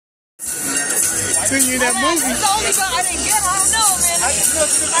seen you in that movie. It's the only girl I didn't get. I don't know, man. I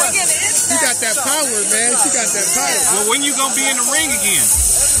get it. She got that power, man. She got that power. Well, when you gonna be in the ring again?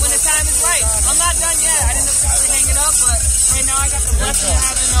 When the time is right. I'm not done yet. I didn't officially hang it up, but right now I got the blessing of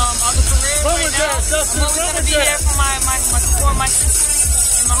having other careers right now. I'm always gonna be there for my support, my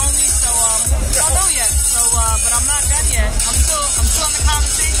sisters and my homies. So we don't know yet. So but I'm not done yet. I'm still in the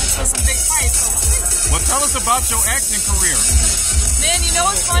conversation for some big fights. So. Well, tell us about your acting career. Man, you know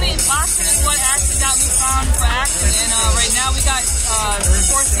what's funny? Boxing is what actually got me found for acting. And right now we got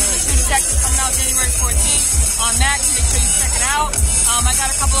 4 seasons, 2 detectives coming out January 14th on Max. Make sure you check it out. I got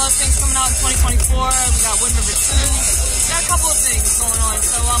a couple other things coming out in 2024. We got Wind River 2. We got a couple of things going on.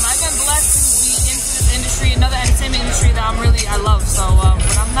 So I've been blessed to be into this industry, another entertainment industry that I love. So,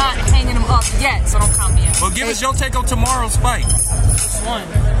 but I'm not hanging them up yet, so don't count me out. Well, give us your take on tomorrow's fight. Which one?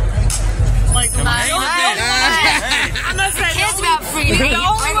 Like the I'm not saying kids about free. The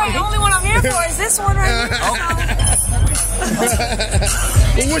only one I'm here for is this one right here.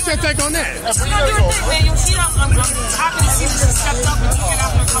 Well, what's your take on that? We're gonna do a thing, man. Yoshida, I'm happy to see that she stepped up and took it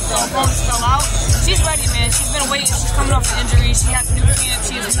after a couple of opponents fell out. She's ready, man. She's been waiting. She's coming off an injury. She has new camp.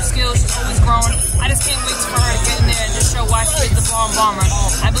 She has new skills. She's always growing. I just can't wait for her to get in there and just show why she is the bomber.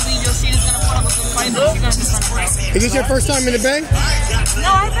 I believe Yoshida's gonna put up a good fight, but she's gonna defend her place. Is this your first time in the Bay? No,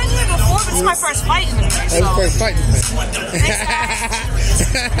 I've been here before, but it's my first fight in the Bay. That's your first fight in the Bay.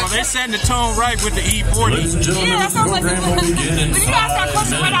 Well, they're setting the tone right with the E40. Yeah, that sounds like when you guys start close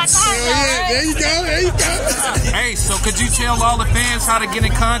to where that time Oh, yeah, there you go, there you go. Hey, so could you tell all the fans how to get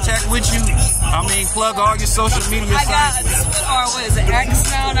in contact with you? I mean, plug all your social media I got sites. Twitter, or what is it,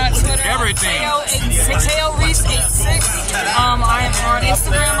 X now, not Twitter. Everything. KO Reis 86. I am on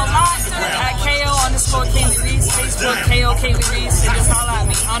Instagram a lot at KO_Kali Reis, Facebook Kali Reis, and just holler at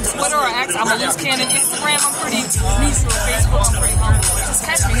me. On Twitter or X, I'm a loose cannon. Instagram, I'm pretty neutral. Facebook, I'm pretty humble. Just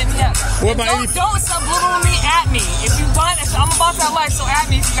catch me, hit me up. What about don't subliminally at me. If you want, I'm about that life, so at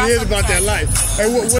me if you got She is about that life. Hey,